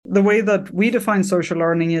the way that we define social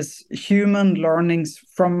learning is human learnings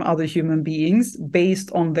from other human beings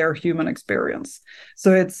based on their human experience.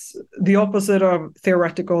 So it's the opposite of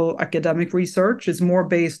theoretical academic research. It's more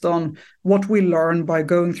based on what we learn by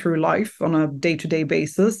going through life on a day-to-day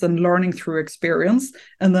basis and learning through experience,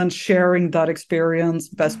 and then sharing that experience,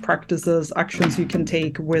 best practices, actions you can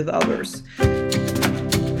take with others.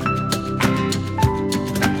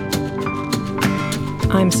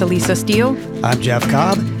 I'm Salisa Steele. I'm Jeff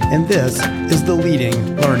Cobb, and this is the Leading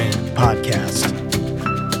Learning Podcast.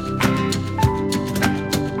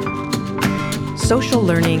 Social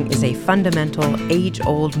learning is a fundamental,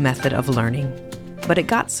 age-old method of learning, but it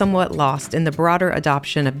got somewhat lost in the broader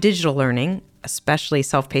adoption of digital learning, especially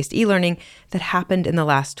self-paced e-learning, that happened in the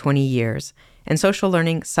last 20 years, and social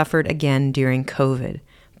learning suffered again during COVID.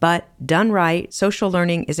 But done right, social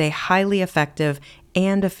learning is a highly effective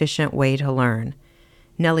and efficient way to learn.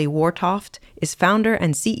 Nellie Wartoft is founder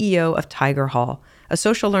and CEO of Tiger Hall, a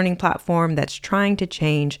social learning platform that's trying to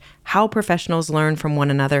change how professionals learn from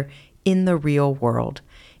one another in the real world.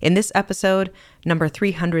 In this episode, number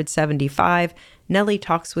 375, Nellie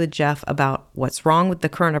talks with Jeff about what's wrong with the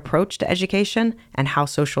current approach to education and how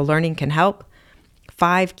social learning can help,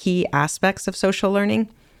 5 key aspects of social learning,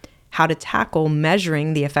 how to tackle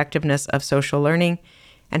measuring the effectiveness of social learning,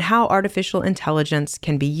 and how artificial intelligence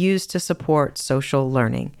can be used to support social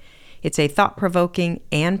learning. It's a thought-provoking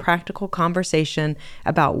and practical conversation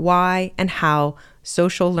about why and how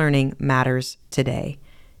social learning matters today.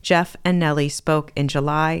 Jeff and Nellie spoke in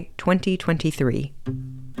July 2023.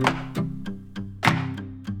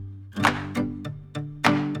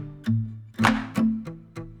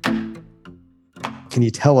 Can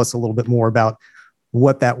you tell us a little bit more about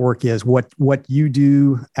what that work is, what you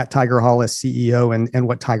do at Tiger Hall as CEO, and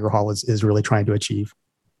what Tiger Hall is really trying to achieve?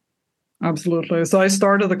 Absolutely. So I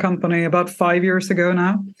started the company about 5 years ago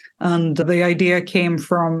now. And the idea came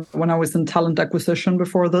from when I was in talent acquisition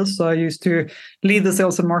before this. So I used to lead the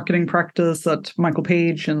sales and marketing practice at Michael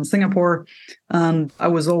Page in Singapore. And I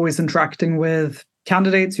was always interacting with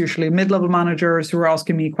candidates, usually mid-level managers, who were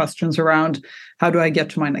asking me questions around how do I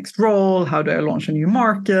get to my next role? How do I launch a new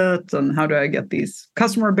market? And how do I get these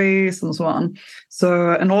customer base and so on?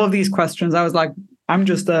 So, and all of these questions, I was like, I'm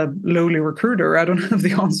just a lowly recruiter. I don't have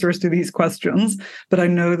the answers to these questions, but I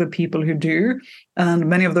know the people who do. And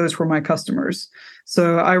many of those were my customers.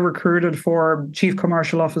 So I recruited for chief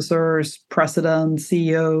commercial officers, presidents,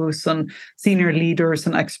 CEOs, and senior leaders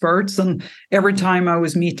and experts. And every time I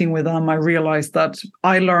was meeting with them, I realized that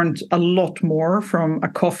I learned a lot more from a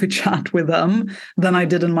coffee chat with them than I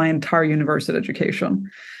did in my entire university education.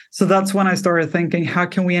 So that's when I started thinking, how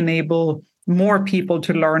can we enable more people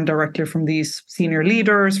to learn directly from these senior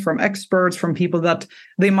leaders, from experts, from people that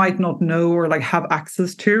they might not know or like have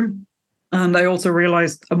access to. And I also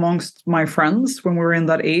realized amongst my friends, when we were in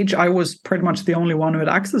that age, I was pretty much the only one who had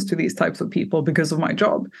access to these types of people because of my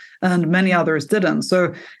job, and many others didn't.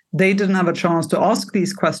 So they didn't have a chance to ask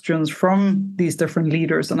these questions from these different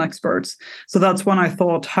leaders and experts. So that's when I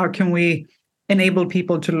thought, how can we enable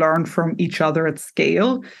people to learn from each other at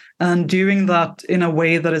scale, and doing that in a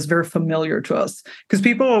way that is very familiar to us? Because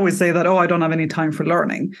people always say that, oh, I don't have any time for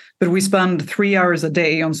learning, but we spend 3 hours a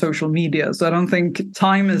day on social media. So I don't think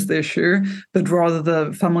time is the issue, but rather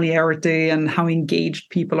the familiarity and how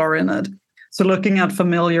engaged people are in it. So looking at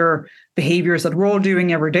familiar behaviors that we're all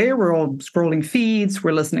doing every day, we're all scrolling feeds,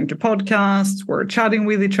 we're listening to podcasts, we're chatting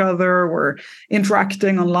with each other, we're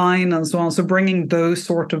interacting online and so on. So bringing those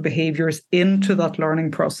sort of behaviors into that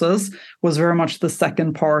learning process was very much the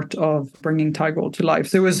second part of bringing Tiger Hall to life.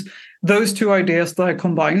 So it was those two ideas that I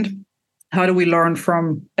combined. How do we learn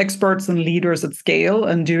from experts and leaders at scale,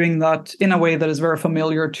 and doing that in a way that is very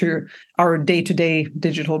familiar to our day-to-day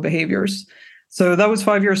digital behaviors? So that was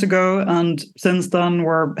 5 years ago. And since then,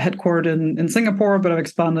 we're headquartered in Singapore, but I've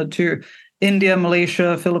expanded to India,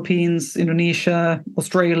 Malaysia, Philippines, Indonesia,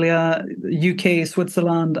 Australia, UK,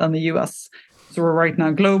 Switzerland, and the US. So we're right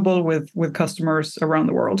now global with customers around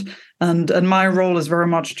the world. And my role is very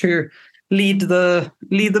much to lead the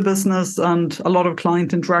business and a lot of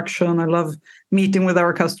client interaction. I love meeting with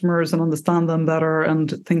our customers and understand them better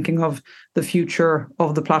and thinking of the future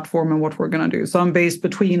of the platform and what we're going to do. So I'm based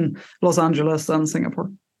between Los Angeles and Singapore.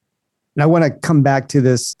 And I want to come back to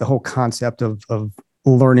this, the whole concept of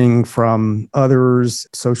learning from others,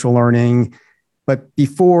 social learning. But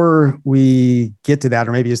before we get to that,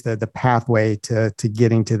 or maybe it's the pathway to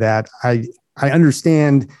getting to that, I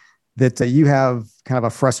understand that you have kind of a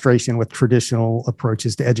frustration with traditional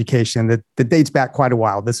approaches to education that dates back quite a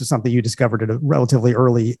while. This is something you discovered at a relatively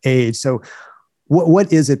early age. So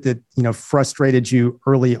what is it that frustrated you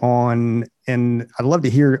early on, And I'd love to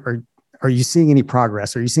hear, are you seeing any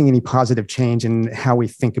progress? Are you seeing any positive change in how we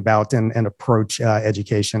think about and approach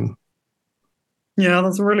education? Yeah,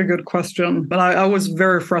 that's a really good question. But I was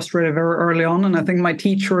very frustrated very early on. And I think my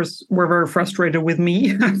teachers were very frustrated with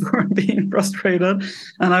me for being frustrated.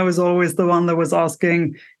 And I was always the one that was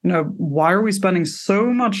asking, why are we spending so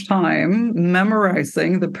much time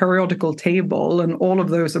memorizing the periodical table and all of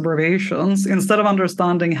those abbreviations instead of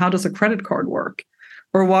understanding how does a credit card work?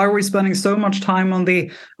 Or why are we spending so much time on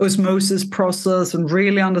the osmosis process and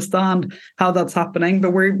really understand how that's happening?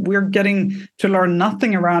 But we're getting to learn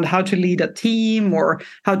nothing around how to lead a team or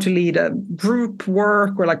how to lead a group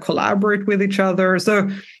work or like collaborate with each other. So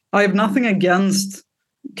I have nothing against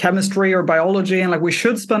chemistry or biology, and like we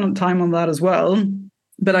should spend time on that as well.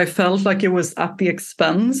 But I felt like it was at the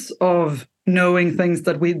expense of knowing things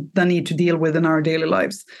that we then need to deal with in our daily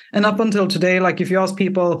lives. And up until today, like if you ask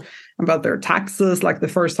people about their taxes, like the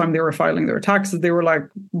first time they were filing their taxes, they were like,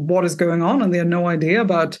 what is going on? And they had no idea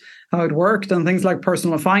about how it worked. And things like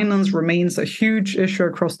personal finance remains a huge issue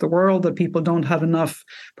across the world, that people don't have enough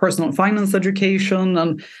personal finance education,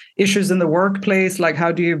 and issues in the workplace, like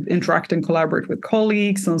how do you interact and collaborate with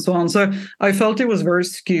colleagues and so on. So I felt it was very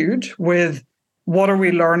skewed with what are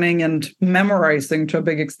we learning and memorizing to a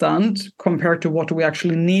big extent compared to what do we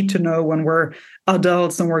actually need to know when we're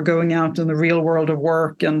adults and we're going out in the real world of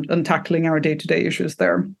work and tackling our day-to-day issues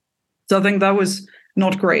there. So I think that was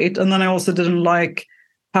not great. And then I also didn't like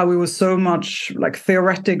how it was so much like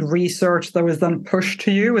theoretic research that was then pushed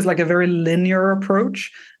to you. It was like a very linear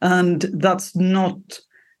approach. And that's not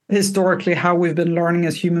historically how we've been learning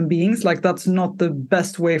as human beings. Like that's not the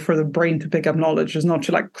best way for the brain to pick up knowledge. It's not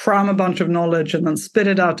to like cram a bunch of knowledge and then spit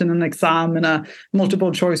it out in an exam in a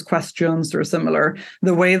multiple choice questions or similar.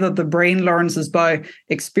 The way that the brain learns is by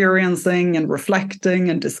experiencing and reflecting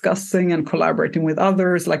and discussing and collaborating with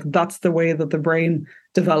others. Like that's the way that the brain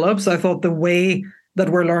develops. I thought the way that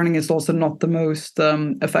we're learning is also not the most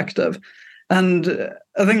effective. And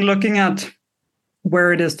I think looking at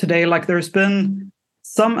where it is today, like there's been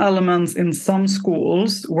some elements in some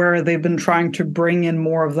schools where they've been trying to bring in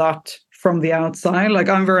more of that from the outside. Like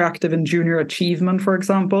I'm very active in junior achievement, for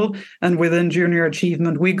example. And within junior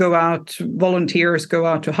achievement, we go out, volunteers go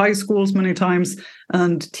out to high schools many times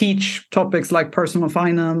and teach topics like personal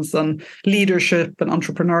finance and leadership and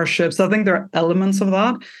entrepreneurship. So I think there are elements of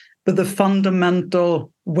that, but the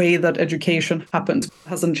fundamental way that education happened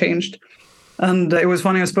hasn't changed. And it was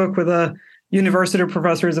funny, I spoke with a university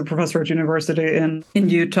professor, is a professor at university in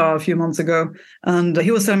Utah a few months ago. And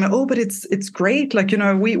he was saying, but it's great. Like,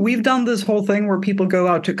 we've done this whole thing where people go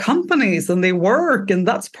out to companies and they work and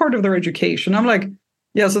that's part of their education. I'm like,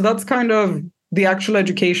 yeah, so that's kind of the actual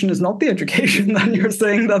education is not the education. Then you're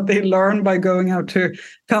saying that they learn by going out to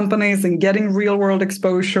companies and getting real world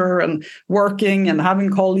exposure and working and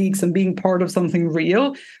having colleagues and being part of something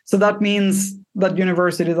real. So that means that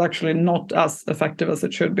university is actually not as effective as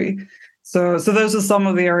it should be. So those are some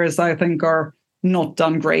of the areas I think are not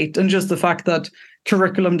done great. And just the fact that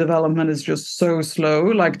curriculum development is just so slow.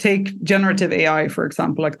 Like take generative AI, for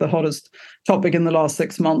example, like the hottest topic in the last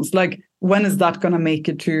 6 months. Like when is that going to make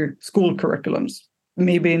it to school curriculums?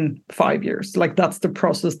 Maybe in 5 years. Like that's the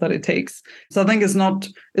process that it takes. So I think it's not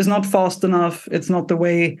fast enough. It's not the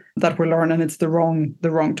way that we learn, and it's the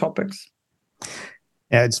wrong topics.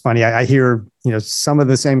 Yeah, it's funny. I hear, some of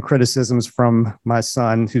the same criticisms from my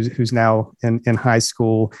son, who's now in high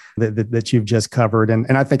school that you've just covered. And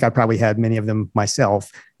I think I probably had many of them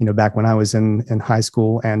myself, back when I was in high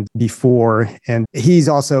school and before. And he's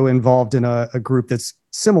also involved in a group that's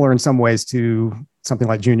similar in some ways to something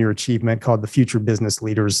like Junior Achievement called the Future Business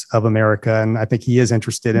Leaders of America. And I think he is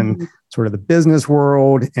interested in sort of the business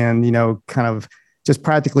world and, kind of just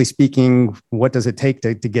practically speaking, what does it take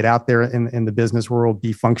to get out there in the business world,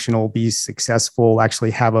 be functional, be successful,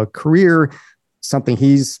 actually have a career, something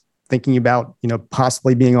he's thinking about,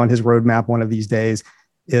 possibly being on his roadmap one of these days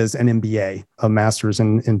is an MBA, a master's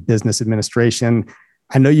in business administration.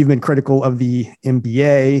 I know you've been critical of the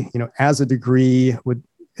MBA, as a degree.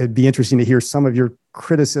 It'd be interesting to hear some of your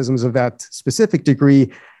criticisms of that specific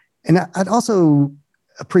degree. And I'd also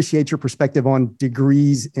appreciate your perspective on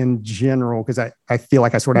degrees in general, because I feel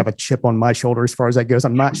like I sort of have a chip on my shoulder as far as that goes.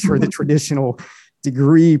 I'm not sure the traditional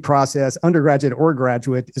degree process, undergraduate or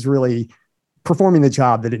graduate, is really performing the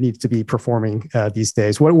job that it needs to be performing these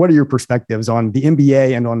days. What are your perspectives on the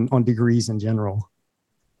MBA and on degrees in general?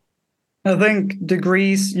 I think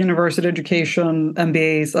degrees, university education,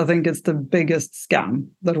 MBAs, I think it's the biggest scam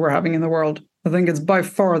that we're having in the world. I think it's by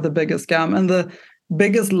far the biggest scam. And the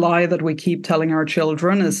biggest lie that we keep telling our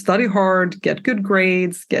children is study hard, get good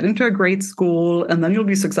grades, get into a great school, and then you'll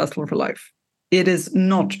be successful for life. it is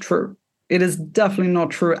not true. It is definitely not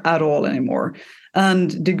true at all anymore.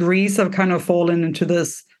 And degrees have kind of fallen into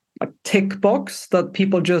this tick box that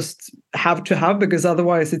people just have to have, because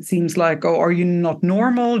otherwise it seems like, oh, are you not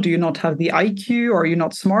normal? Do you not have the IQ? Are you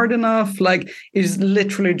not smart enough? Like, it's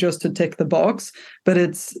literally just to tick the box, but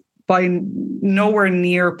it's by nowhere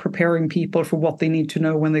near preparing people for what they need to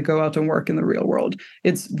know when they go out and work in the real world.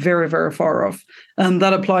 It's very, very far off. And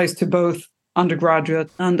that applies to both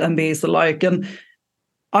undergraduate and MBAs alike. And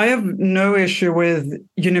I have no issue with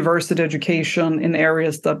university education in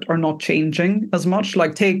areas that are not changing as much,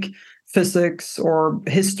 like take physics or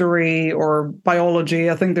history or biology.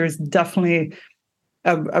 I think there's definitely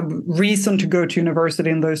a reason to go to university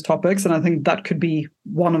in those topics. And I think that could be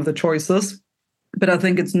one of the choices. But I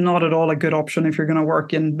think it's not at all a good option if you're going to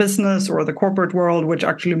work in business or the corporate world, which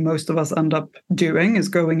actually most of us end up doing, is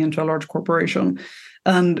going into a large corporation.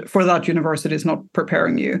 And for that, university is not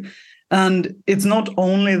preparing you. And it's not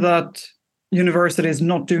only that university is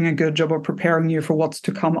not doing a good job of preparing you for what's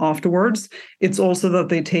to come afterwards, it's also that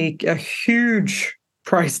they take a huge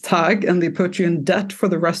price tag and they put you in debt for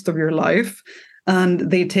the rest of your life.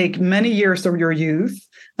 And they take many years of your youth.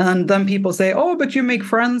 And then people say, oh, but you make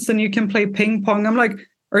friends and you can play ping pong. I'm like,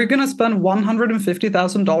 are you going to spend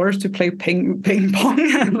 $150,000 to play ping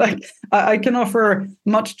pong? Like, I can offer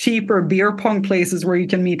much cheaper beer pong places where you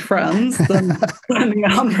can meet friends than spending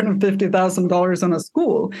 $150,000 on a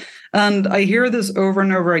school. And I hear this over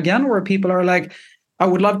and over again, where people are like, I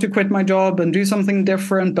would love to quit my job and do something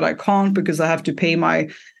different, but I can't because I have to pay my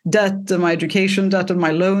debt and my education debt and my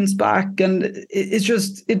loans back. And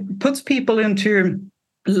it puts people into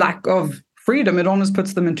lack of freedom. It almost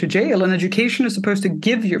puts them into jail. And education is supposed to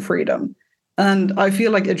give you freedom. And I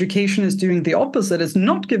feel like education is doing the opposite. It's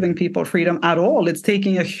not giving people freedom at all. It's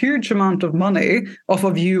taking a huge amount of money off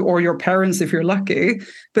of you or your parents if you're lucky.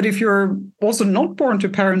 But if you're also not born to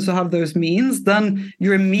parents who have those means, then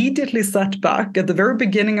you're immediately set back at the very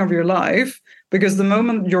beginning of your life, because the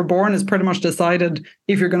moment you're born is pretty much decided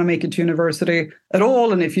if you're going to make it to university at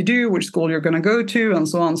all. And if you do, which school you're going to go to and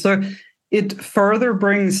so on. So it further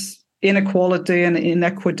brings inequality and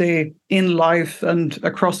inequity in life and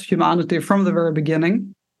across humanity from the very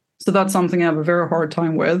beginning. So that's something I have a very hard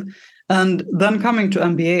time with. And then coming to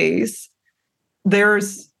MBAs,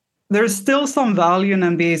 there's still some value in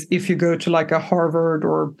MBAs if you go to like a Harvard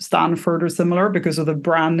or Stanford or similar, because of the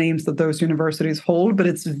brand names that those universities hold, but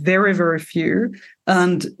it's very, very few.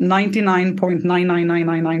 And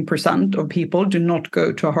 99.99999% of people do not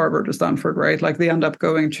go to Harvard or Stanford, right? Like they end up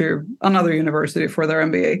going to another university for their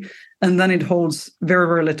MBA. And then it holds very,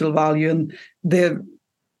 very little value. And the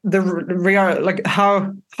like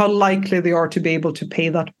how likely they are to be able to pay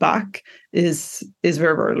that back is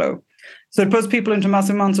very, very low. So it puts people into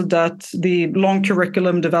massive amounts of debt. The long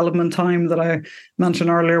curriculum development time that I mentioned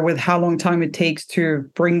earlier, with how long time it takes to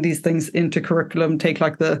bring these things into curriculum, take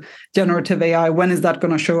like the generative AI, when is that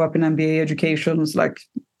going to show up in MBA education? It's like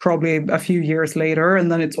probably a few years later,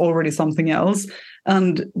 and then it's already something else.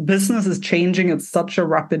 And business is changing at such a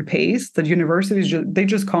rapid pace that universities, they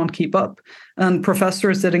just can't keep up. And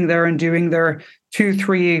professors sitting there and doing their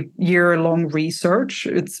 2-3 year long research,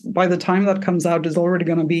 it's by the time that comes out is already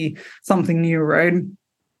going to be something new, right? And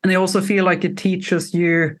I also feel like it teaches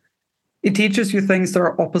you things that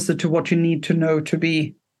are opposite to what you need to know to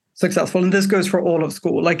be successful. And this goes for all of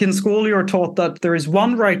school. Like in school, you're taught that there is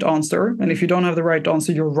one right answer. And if you don't have the right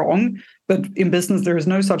answer, you're wrong. But in business, there is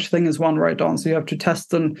no such thing as one right answer. You have to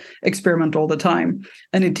test and experiment all the time.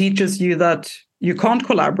 And it teaches you that you can't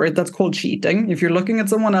collaborate. That's called cheating. If you're looking at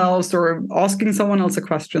someone else or asking someone else a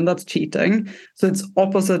question, that's cheating. So it's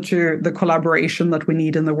opposite to the collaboration that we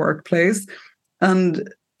need in the workplace.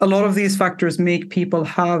 And a lot of these factors make people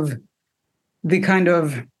have the kind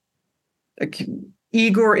of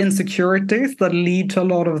ego or insecurities that lead to a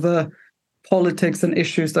lot of the politics and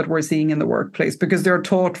issues that we're seeing in the workplace, because they're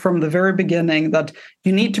taught from the very beginning that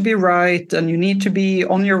you need to be right and you need to be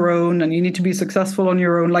on your own and you need to be successful on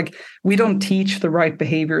your own. Like, we don't teach the right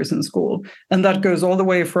behaviors in school. And that goes all the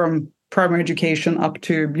way from primary education up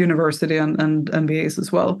to university and MBAs as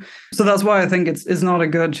well. So that's why I think it's not a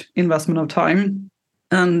good investment of time.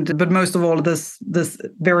 But most of all, this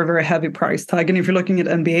very, very heavy price tag. And if you're looking at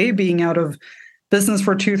MBA being out of business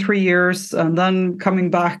for 2-3 years and then coming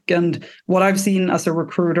back, and what I've seen as a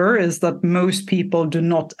recruiter is that most people do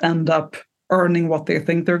not end up earning what they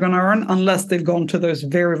think they're going to earn unless they've gone to those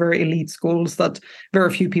very, very elite schools that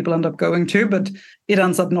very few people end up going to, but it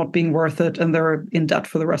ends up not being worth it and they're in debt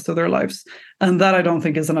for the rest of their lives. And that I don't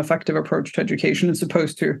think is an effective approach to education. It's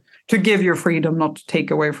supposed to give you freedom, not to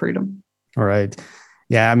take away freedom. All right.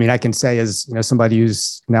 Yeah, I mean, I can say as somebody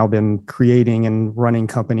who's now been creating and running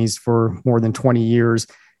companies for more than 20 years,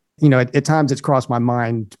 at times it's crossed my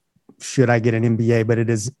mind, should I get an MBA? But it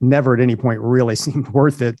has never at any point really seemed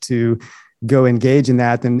worth it to go engage in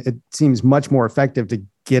that. And it seems much more effective to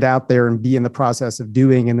get out there and be in the process of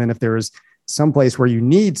doing. And then if there's some place where you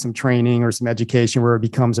need some training or some education where it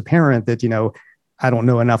becomes apparent that, I don't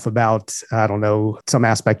know enough about, I don't know, some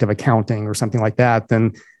aspect of accounting or something like that,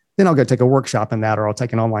 then I'll go take a workshop in that, or I'll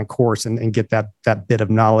take an online course and get that bit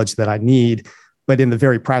of knowledge that I need, but in the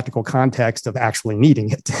very practical context of actually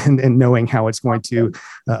needing it and knowing how it's going to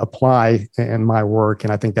apply in my work.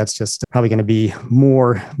 And I think that's just probably going to be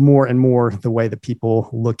more and more the way that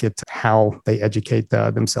people look at how they educate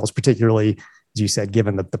themselves, particularly, as you said,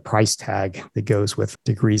 given the price tag that goes with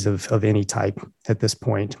degrees of any type at this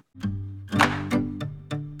point.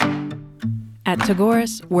 At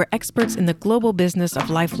Tagoras, we're experts in the global business of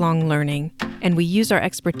lifelong learning, and we use our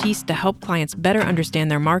expertise to help clients better understand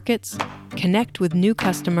their markets, connect with new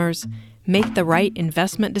customers, make the right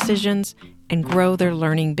investment decisions, and grow their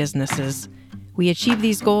learning businesses. We achieve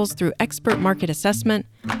these goals through expert market assessment,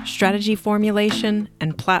 strategy formulation,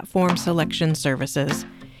 and platform selection services.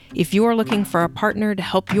 If you are looking for a partner to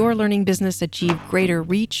help your learning business achieve greater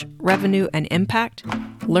reach, revenue, and impact,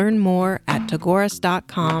 learn more at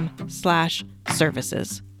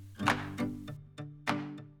tagoras.com/services.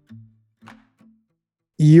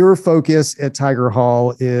 Your focus at Tiger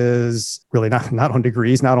Hall is really not on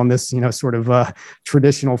degrees, not on this, sort of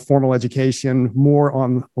traditional formal education, more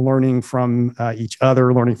on learning from each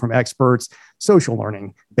other, learning from experts, social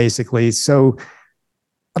learning, basically. So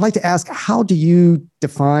I'd like to ask, how do you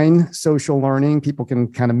define social learning? People can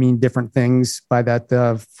kind of mean different things by that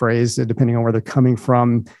phrase, depending on where they're coming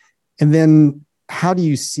from. And then how do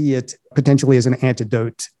you see it potentially as an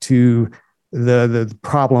antidote to the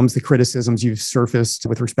problems, the criticisms you've surfaced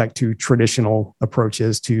with respect to traditional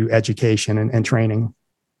approaches to education and training?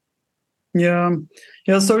 Yeah.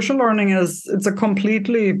 Social learning it's a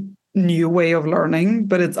completely new way of learning,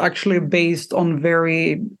 but it's actually based on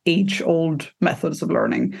very age-old methods of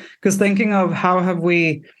learning. Because thinking of how have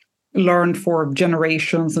we learned for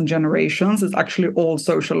generations and generations, it's actually all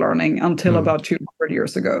social learning until about 200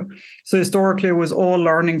 years ago. So historically, it was all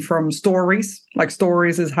learning from stories. Like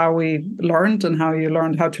stories is how we learned, and how you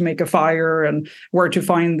learned how to make a fire and where to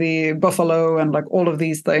find the buffalo and like all of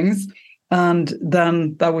these things. And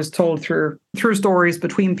then that was told through stories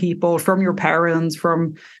between people, from your parents,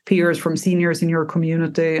 from peers, from seniors in your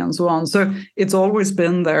community, and so on. So it's always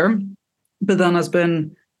been there, but then has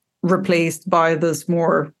been replaced by this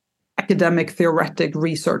more academic, theoretic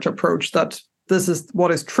research approach that this is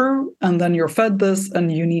what is true, and then you're fed this,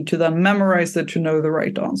 and you need to then memorize it to know the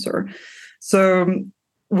right answer. So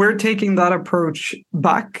we're taking that approach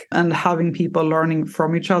back and having people learning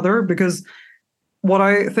from each other, because what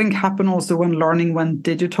I think happened also when learning went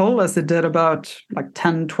digital, as it did about like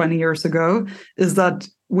 10, 20 years ago, is that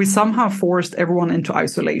we somehow forced everyone into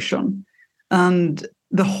isolation. And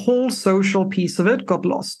the whole social piece of it got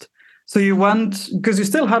lost. So you went, because you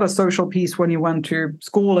still had a social piece when you went to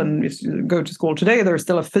school, and if you go to school today, there's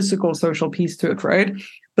still a physical social piece to it, right?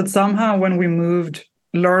 But somehow when we moved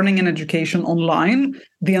learning and education online,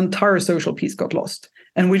 the entire social piece got lost.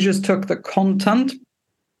 And we just took the content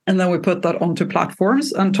and then we put that onto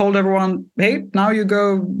platforms and told everyone, hey, now you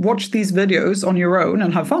go watch these videos on your own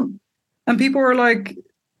and have fun. And people were like,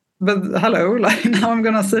 but hello, like now I'm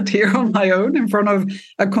going to sit here on my own in front of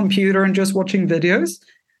a computer and just watching videos.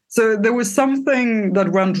 So there was something that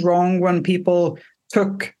went wrong when people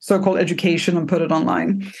took so-called education and put it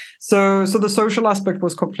online. So the social aspect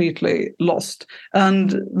was completely lost.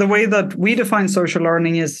 And the way that we define social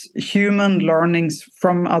learning is human learnings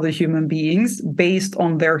from other human beings based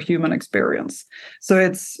on their human experience. So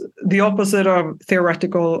it's the opposite of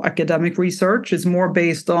theoretical academic research. It's more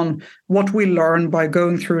based on what we learn by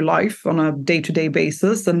going through life on a day-to-day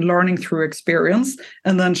basis and learning through experience,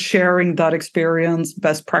 and then sharing that experience,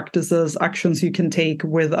 best practices, actions you can take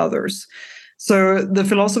with others. So the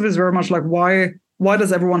philosophy is very much like, why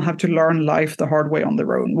does everyone have to learn life the hard way on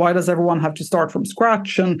their own? Why does everyone have to start from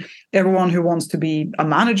scratch? And everyone who wants to be a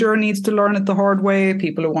manager needs to learn it the hard way.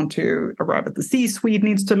 People who want to arrive at the C-suite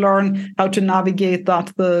needs to learn how to navigate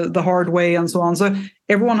that the hard way, and so on. So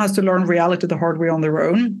everyone has to learn reality the hard way on their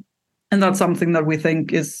own. And that's something that we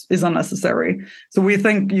think is unnecessary. So we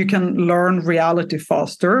think you can learn reality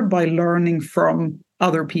faster by learning from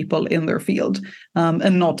other people in their field,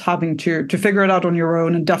 and not having to figure it out on your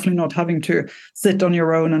own, and definitely not having to sit on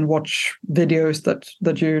your own and watch videos that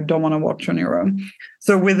you don't want to watch on your own.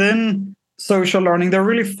 So within social learning, there are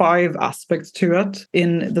really 5 aspects to it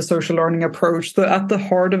in the social learning approach. So at the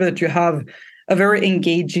heart of it, you have a very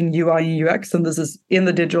engaging UI and UX, and this is in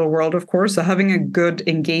the digital world, of course. So having a good,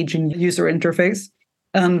 engaging user interface.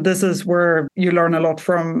 And this is where you learn a lot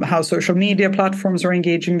from how social media platforms are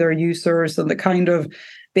engaging their users and the kind of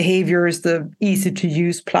behaviors, the easy to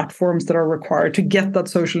use platforms that are required to get that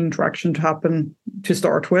social interaction to happen to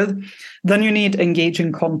start with. Then you need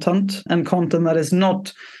engaging content, and content that is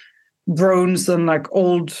not drones and like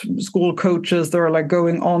old school coaches that are like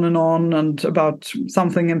going on and about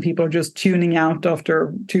something and people are just tuning out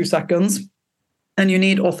after 2 seconds. And you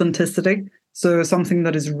need authenticity. So something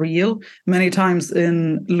that is real. Many times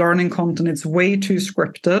in learning content, it's way too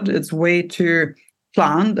scripted. It's way too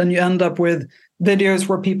planned. And you end up with videos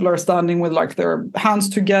where people are standing with like their hands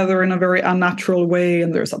together in a very unnatural way.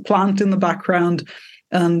 And there's a plant in the background.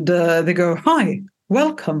 And they go, "Hi,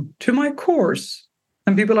 welcome to my course."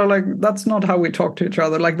 And people are like, that's not how we talk to each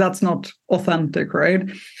other. Like, that's not authentic, right?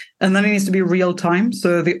 And then it needs to be real time.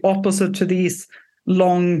 So the opposite to these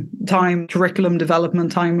long time curriculum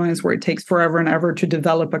development timelines where it takes forever and ever to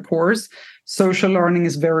develop a course, social learning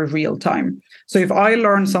is very real time. So if I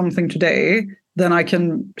learn something today, then I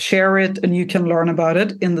can share it and you can learn about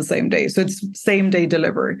it in the same day. So it's same day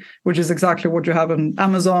delivery, which is exactly what you have on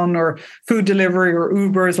Amazon or food delivery or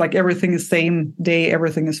Uber. It's like everything is same day,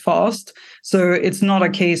 everything is fast. So it's not a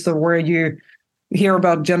case of where you hear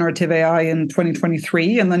about generative AI in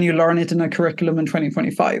 2023 and then you learn it in a curriculum in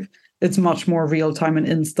 2025. It's much more real time and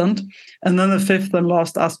instant. And then the 5th and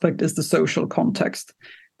last aspect is the social context.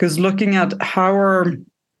 Because looking at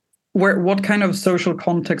what kind of social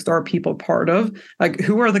context are people part of? Like,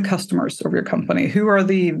 who are the customers of your company? Who are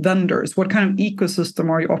the vendors? What kind of ecosystem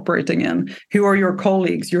are you operating in? Who are your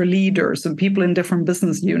colleagues, your leaders, and people in different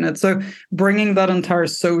business units? So bringing that entire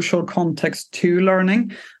social context to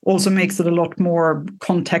learning also makes it a lot more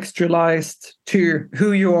contextualized to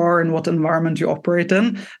who you are and what environment you operate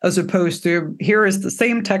in, as opposed to here is the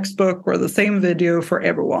same textbook or the same video for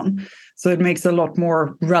everyone. So it makes it a lot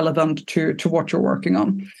more relevant to what you're working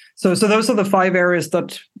on. So those are the 5 areas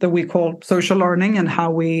that we call social learning and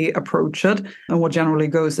how we approach it and what generally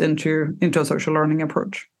goes into a social learning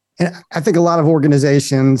approach. And I think a lot of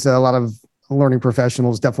organizations, a lot of learning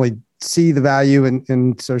professionals definitely see the value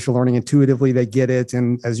in social learning intuitively. They get it.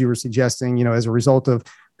 And as you were suggesting, as a result of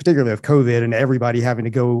particularly of COVID and everybody having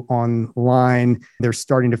to go online, they're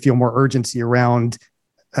starting to feel more urgency around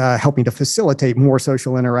helping to facilitate more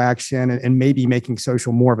social interaction and maybe making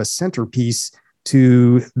social more of a centerpiece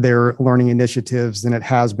to their learning initiatives than it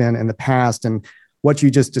has been in the past. And what you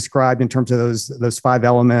just described in terms of those 5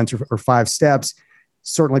 elements or 5 steps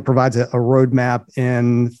certainly provides a roadmap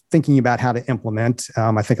in thinking about how to implement.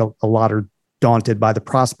 I think a lot are daunted by the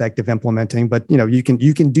prospect of implementing, but you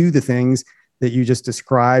can do the things that you just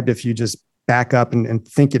described if you just back up and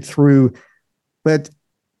think it through. But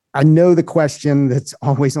I know the question that's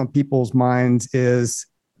always on people's minds is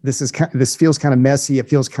this feels kind of messy. It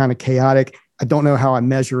feels kind of chaotic. I don't know how I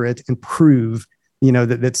measure it and prove,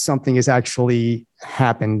 that something has actually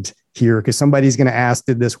happened here, because somebody's going to ask,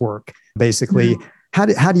 did this work? Basically, how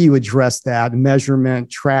do you address that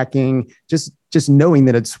measurement, tracking, just knowing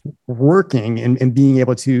that it's working and being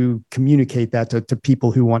able to communicate that to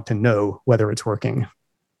people who want to know whether it's working?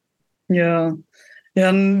 Yeah.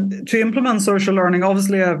 And to implement social learning,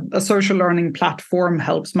 obviously a social learning platform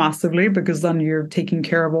helps massively because then you're taking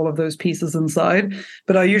care of all of those pieces inside.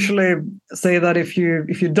 But I usually say that if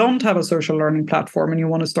you don't have a social learning platform and you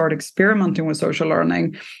want to start experimenting with social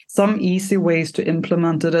learning, some easy ways to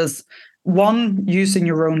implement it is, 1, using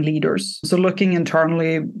your own leaders. So looking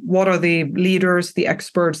internally, what are the leaders, the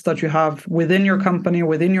experts that you have within your company,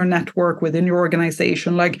 within your network, within your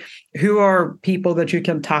organization? Like, who are people that you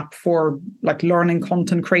can tap for like learning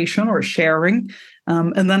content creation or sharing?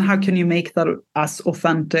 And then how can you make that as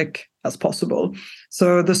authentic as possible?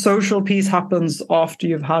 So the social piece happens after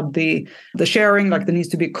you've had the sharing, like there needs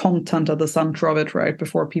to be content at the center of it, right?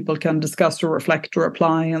 Before people can discuss or reflect or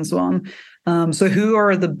apply and so on. So who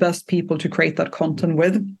are the best people to create that content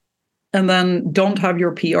with? And then don't have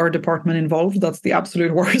your PR department involved. That's the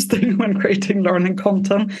absolute worst thing when creating learning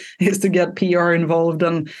content, is to get PR involved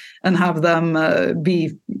and have them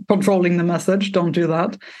be controlling the message. Don't do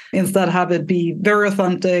that. Instead, have it be very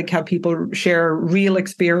authentic, have people share real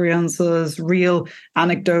experiences, real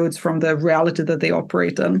anecdotes from the reality that they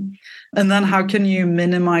operate in. And then how can you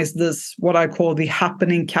minimize this, what I call the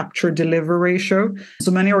happening, capture, deliver ratio?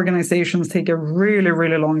 So many organizations take a really,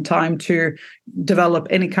 really long time to develop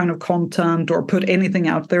any kind of content content or put anything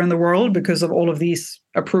out there in the world because of all of these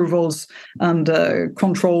approvals and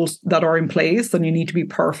controls that are in place, and you need to be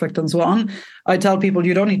perfect and so on. I tell people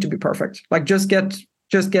you don't need to be perfect. Like just get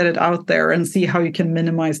it out there and see how you can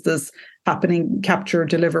minimize this happening capture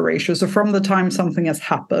deliver ratio. So from the time something has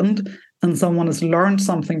happened and someone has learned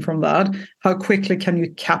something from that, how quickly can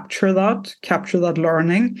you capture that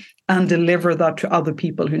learning and deliver that to other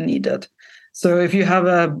people who need it? So if you have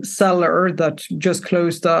a seller that just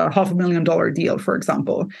closed a $500,000 deal, for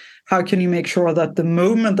example, how can you make sure that the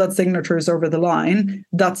moment that signature is over the line,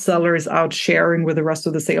 that seller is out sharing with the rest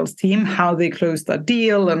of the sales team how they closed that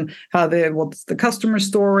deal and what's the customer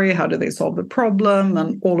story, how do they solve the problem,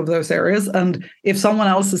 and all of those areas. And if someone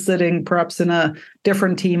else is sitting perhaps in a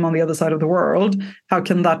different team on the other side of the world, how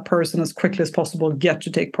can that person as quickly as possible get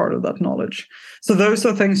to take part of that knowledge? So those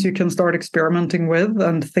are things you can start experimenting with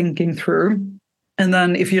and thinking through. And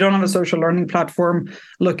then if you don't have a social learning platform,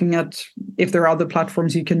 looking at if there are other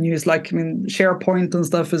platforms you can use, like, SharePoint and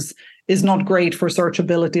stuff is not great for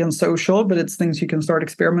searchability and social, but it's things you can start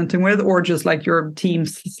experimenting with, or just like your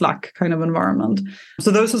Teams Slack kind of environment.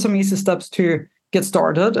 So those are some easy steps to get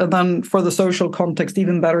started. And then for the social context,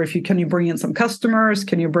 even better, can you bring in some customers?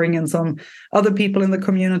 Can you bring in some other people in the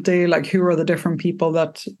community? Like, who are the different people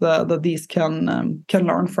that these can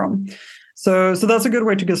learn from? So that's a good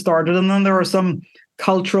way to get started. And then there are some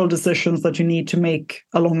cultural decisions that you need to make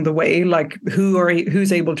along the way, like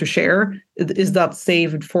who's able to share. Is that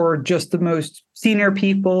saved for just the most senior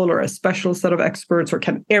people or a special set of experts, or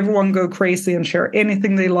can everyone go crazy and share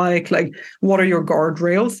anything they like? Like, what are your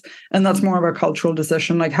guardrails? And that's more of a cultural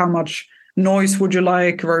decision, like how much noise would you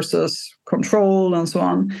like versus control and so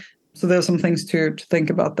on. So there's some things to think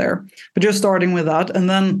about there. But just starting with that, and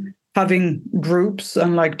then having groups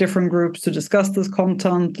and like different groups to discuss this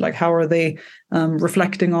content, like how are they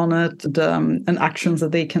reflecting on it, and actions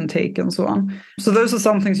that they can take and so on. So those are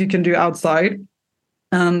some things you can do outside.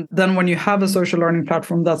 And then when you have a social learning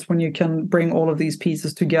platform, that's when you can bring all of these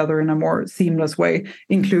pieces together in a more seamless way,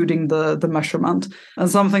 including the measurement. And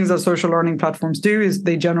some things that social learning platforms do is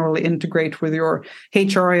they generally integrate with your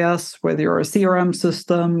HRIS, with your CRM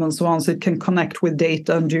system and so on. So it can connect with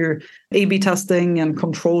data and do A/B testing and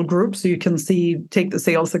control groups. So you can take the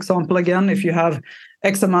sales example again. If you have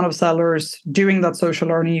X amount of sellers doing that social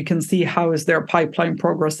learning, you can see how is their pipeline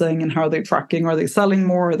progressing and how are they tracking. Are they selling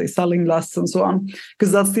more? Are they selling less? And so on.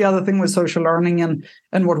 Because that's the other thing with social learning,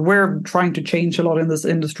 and what we're trying to change a lot in this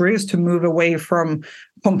industry is to move away from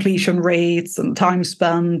completion rates and time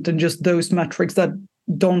spent and just those metrics that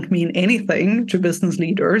don't mean anything to business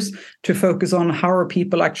leaders, to focus on how are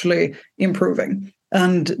people actually improving.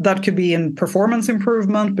 And that could be in performance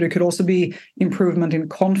improvement, but it could also be improvement in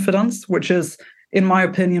confidence, which is, in my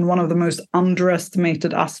opinion, one of the most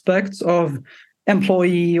underestimated aspects of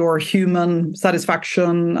employee or human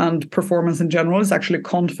satisfaction and performance in general is actually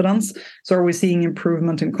confidence. So are we seeing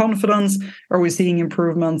improvement in confidence? Are we seeing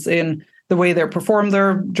improvements in the way they perform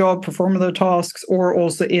their job, perform their tasks, or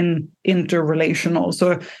also in interrelational?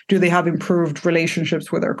 So do they have improved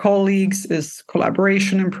relationships with their colleagues? Is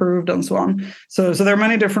collaboration improved, and so on? So there are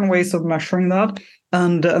many different ways of measuring that.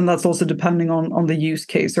 And that's also depending on the use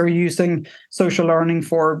case. Are you using social learning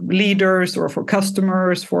for leaders or for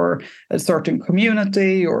customers, for a certain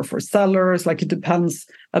community or for sellers? Like, it depends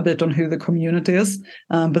a bit on who the community is.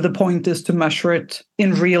 But the point is to measure it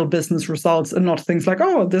in real business results and not things like,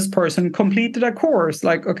 oh, this person completed a course.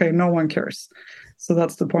 Like, okay, no one cares. So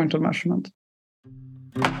that's the point of measurement.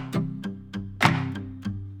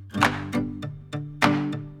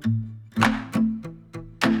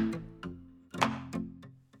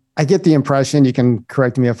 I get the impression, you can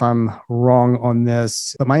correct me if I'm wrong on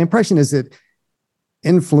this, but my impression is that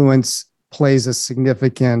influence plays a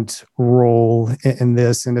significant role in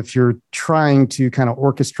this. And if you're trying to kind of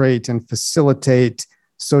orchestrate and facilitate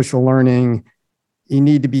social learning, you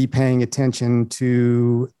need to be paying attention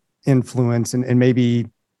to influence and maybe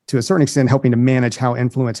to a certain extent helping to manage how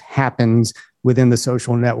influence happens within the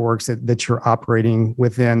social networks that you're operating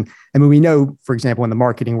within. I mean, we know, for example, in the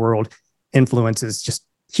marketing world, influence is just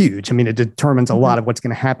huge. I mean, it determines a lot of what's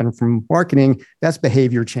going to happen from marketing. That's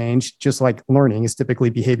behavior change, just like learning is typically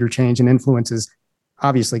behavior change, and influence is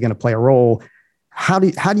obviously going to play a role. How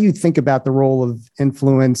do you think about the role of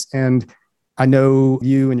influence? And I know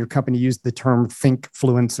you and your company use the term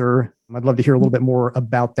thinkfluencer. I'd love to hear a little bit more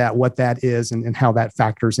about that, what that is, and how that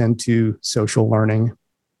factors into social learning.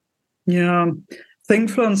 Yeah,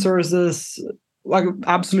 thinkfluencers is like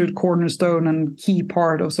absolute cornerstone and key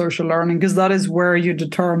part of social learning, because that is where you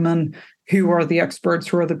determine who are the experts,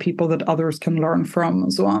 who are the people that others can learn from,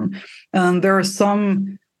 and so on. And there are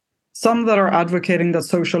some some that are advocating that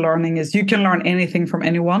social learning is you can learn anything from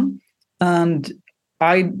anyone. And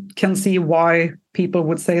I can see why people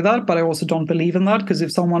would say that, but I also don't believe in that, because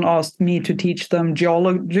if someone asked me to teach them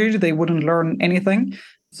geology, they wouldn't learn anything.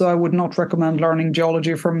 So I would not recommend learning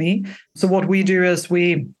geology from me. So what we do is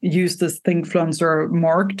we use this Thinkfluencer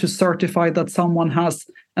mark to certify that someone has,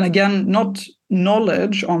 and again, not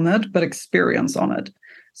knowledge on it, but experience on it.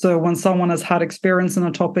 So when someone has had experience in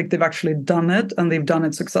a topic, they've actually done it and they've done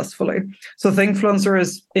it successfully. So Thinkfluencer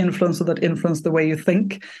is influencer that influence the way you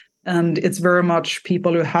think. And it's very much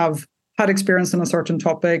people who have had experience in a certain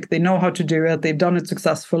topic, they know how to do it, they've done it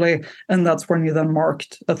successfully, and that's when you then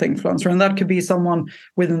marked a Thinkfluencer. And that could be someone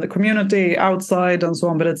within the community, outside, and so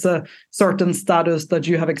on, but it's a certain status that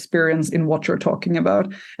you have experience in what you're talking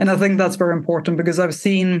about. And I think that's very important, because I've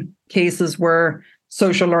seen cases where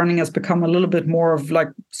social learning has become a little bit more of like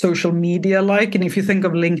social media like. And if you think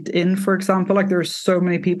of LinkedIn, for example, like there's so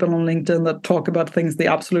many people on LinkedIn that talk about things they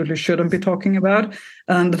absolutely shouldn't be talking about.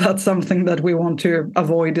 And that's something that we want to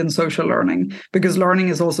avoid in social learning, because learning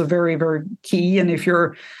is also very, very key. And if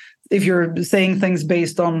you're saying things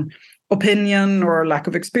based on opinion or lack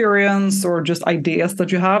of experience or just ideas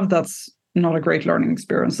that you have, that's not a great learning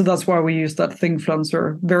experience. So that's why we use that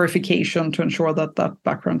Thinkfluencer verification to ensure that that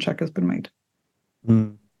background check has been made.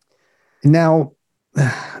 Mm. Now,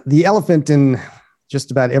 the elephant in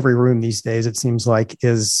just about every room these days, it seems like,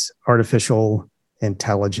 is artificial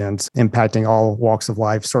intelligence impacting all walks of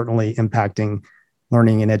life, certainly impacting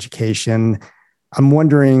learning and education. I'm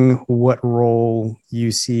wondering what role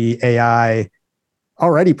you see AI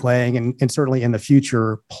already playing and certainly in the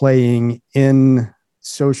future playing in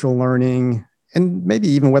social learning, and maybe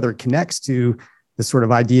even whether it connects to the sort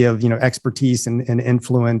of idea of, expertise and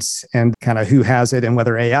influence and kind of who has it and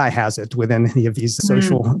whether AI has it within any of these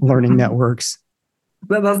social learning networks.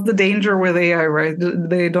 But that's the danger with AI, right?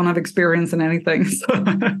 They don't have experience in anything. So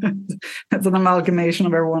it's an amalgamation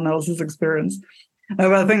of everyone else's experience.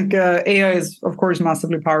 I think AI is, of course,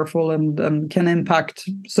 massively powerful and can impact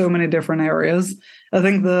so many different areas. I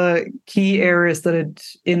think the key areas that it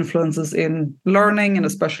influences in learning, and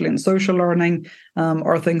especially in social learning,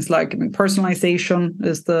 are things like personalization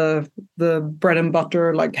is the bread and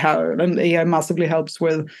butter, like how, and AI massively helps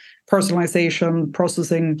with personalization,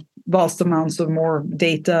 processing vast amounts of more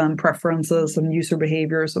data and preferences and user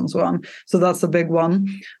behaviors and so on. So that's a big one.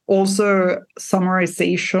 Also,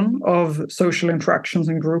 summarization of social interactions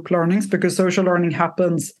and group learnings, because social learning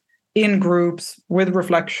happens in groups with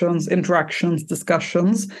reflections, interactions,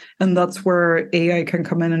 discussions. And that's where AI can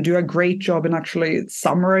come in and do a great job in actually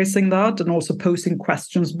summarizing that and also posing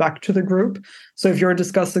questions back to the group. So if you're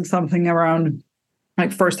discussing something around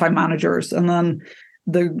like first-time managers, and then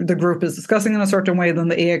the group is discussing in a certain way, then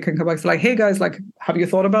the AI can come back and say, like, hey guys, like, have you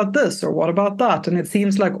thought about this? Or what about that? And it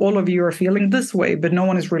seems like all of you are feeling this way, but no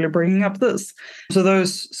one is really bringing up this. So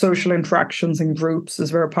those social interactions in groups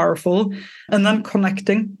is very powerful. And then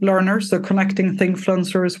connecting learners. So connecting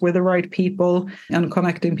Thinkfluencers with the right people and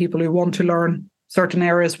connecting people who want to learn certain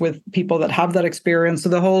areas with people that have that experience. So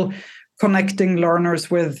the whole connecting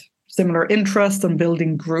learners with similar interests and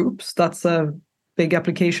building groups, that's a big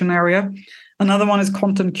application area. Another one is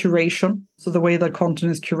content curation. So the way that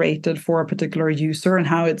content is curated for a particular user and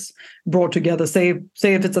how it's brought together. Say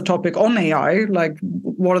if it's a topic on AI, like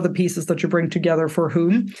what are the pieces that you bring together for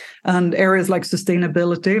whom? And areas like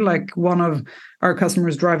sustainability, like one of our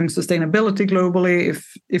customers driving sustainability globally.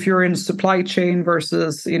 If you're in supply chain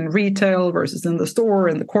versus in retail versus in the store,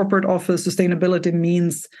 in the corporate office, sustainability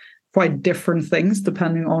means quite different things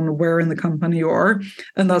depending on where in the company you are.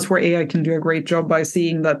 And that's where AI can do a great job by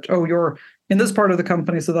seeing that, oh, you're in this part of the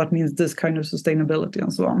company, so that means this kind of sustainability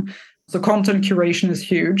and so on. So content curation is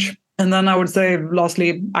huge. And then I would say,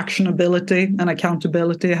 lastly, actionability and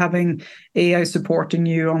accountability, having AI supporting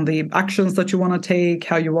you on the actions that you want to take,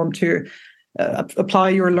 how you want to apply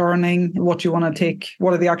your learning, what you want to take,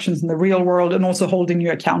 what are the actions in the real world, and also holding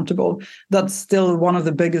you accountable. That's still one of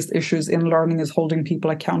the biggest issues in learning, is holding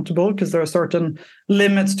people accountable, because there are certain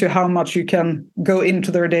limits to how much you can go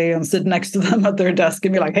into their day and sit next to them at their desk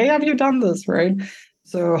and be like, hey, have you done this, right?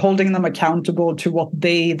 So holding them accountable to what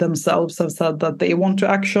they themselves have said that they want to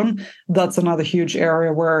action, that's another huge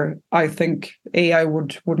area where I think AI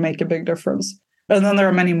would make a big difference. And then there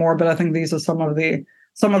are many more, but I think these are some of the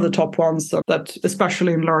top ones that,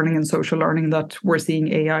 especially in learning and social learning, that we're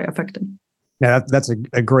seeing AI affecting. Yeah, that's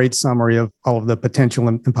a great summary of all of the potential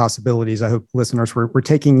and possibilities. I hope listeners were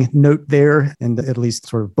taking note there and at least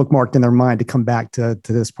sort of bookmarked in their mind to come back to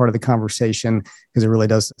this part of the conversation, because it really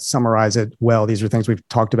does summarize it well. These are things we've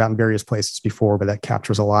talked about in various places before, but that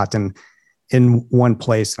captures a lot in one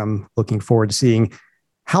place. I'm looking forward to seeing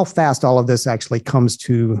how fast all of this actually comes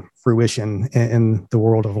to fruition in the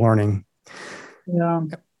world of learning. Yeah.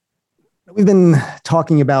 We've been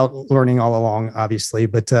talking about learning all along, obviously,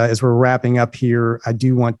 but as we're wrapping up here, I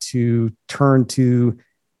do want to turn to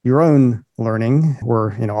your own learning.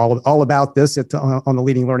 We're all about this on the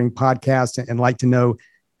Leading Learning podcast, and like to know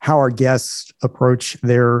how our guests approach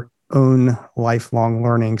their own lifelong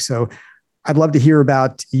learning. So I'd love to hear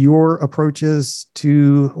about your approaches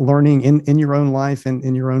to learning in your own life and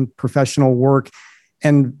in your own professional work,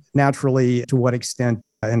 and naturally, to what extent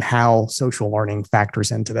and how social learning factors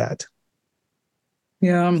into that.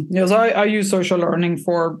 Yeah. Yes, I use social learning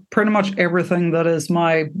for pretty much everything that is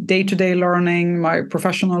my day-to-day learning, my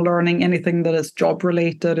professional learning, anything that is job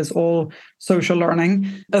related is all social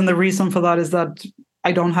learning. And the reason for that is that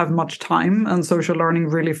I don't have much time, and social learning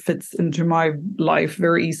really fits into my life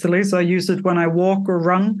very easily. So I use it when I walk or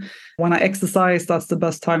run. When I exercise, that's the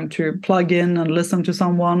best time to plug in and listen to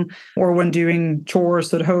someone, or when doing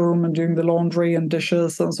chores at home and doing the laundry and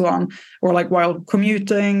dishes and so on, or like while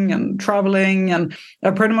commuting and traveling. And I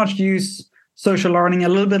pretty much use social learning a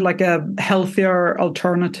little bit like a healthier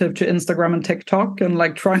alternative to Instagram and TikTok, and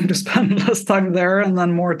like trying to spend less time there and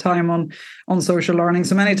then more time on social learning.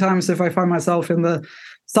 So many times if I find myself in the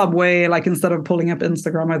subway, like instead of pulling up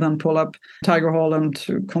Instagram, I then pull up Tiger Hall and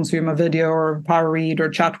to consume a video or power read or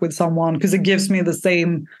chat with someone, because it gives me the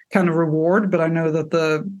same kind of reward, but I know that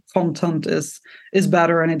the content is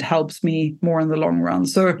better and it helps me more in the long run.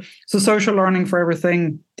 So social learning for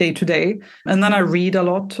everything day to day. And then I read a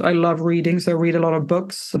lot. I love reading, so I read a lot of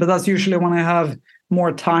books, but that's usually when I have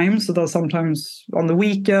more time. So that's sometimes on the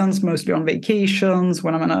weekends, mostly on vacations,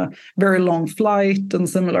 when I'm in a very long flight and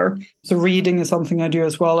similar. So reading is something I do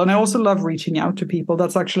as well. And I also love reaching out to people.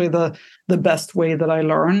 That's actually the best way that I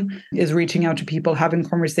learn, is reaching out to people, having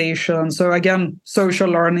conversations. So again, social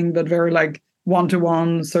learning, but very like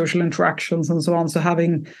one-to-one social interactions and so on. So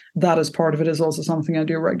having that as part of it is also something I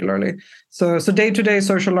do regularly. So day-to-day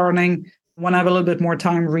social learning, when I have a little bit more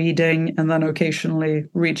time reading, and then occasionally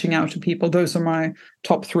reaching out to people. Those are my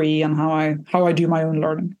top three and how I do my own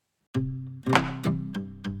learning.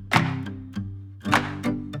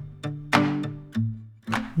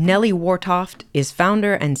 Nellie Wartoft is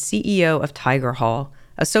founder and CEO of Tiger Hall,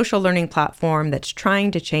 a social learning platform that's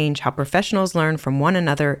trying to change how professionals learn from one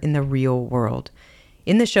another in the real world.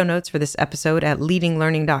 In the show notes for this episode at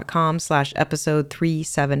leadinglearning.com/episode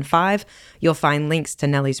 375, you'll find links to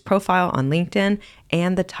Nellie's profile on LinkedIn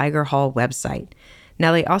and the Tiger Hall website.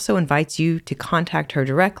 Nellie also invites you to contact her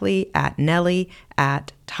directly at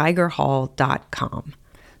nellie@tigerhall.com.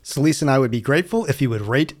 So Lisa and I would be grateful if you would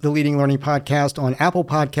rate the Leading Learning Podcast on Apple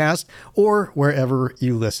Podcasts or wherever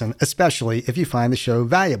you listen, especially if you find the show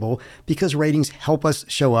valuable, because ratings help us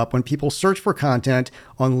show up when people search for content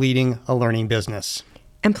on leading a learning business.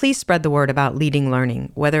 And please spread the word about Leading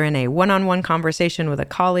Learning, whether in a one-on-one conversation with a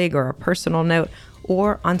colleague or a personal note,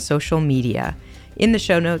 or on social media. In the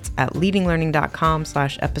show notes at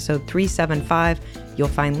leadinglearning.com/episode 375, you'll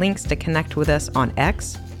find links to connect with us on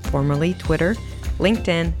X, formerly Twitter,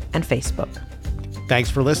 LinkedIn, and Facebook.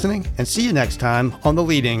 Thanks for listening, and see you next time on the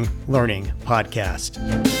Leading Learning Podcast.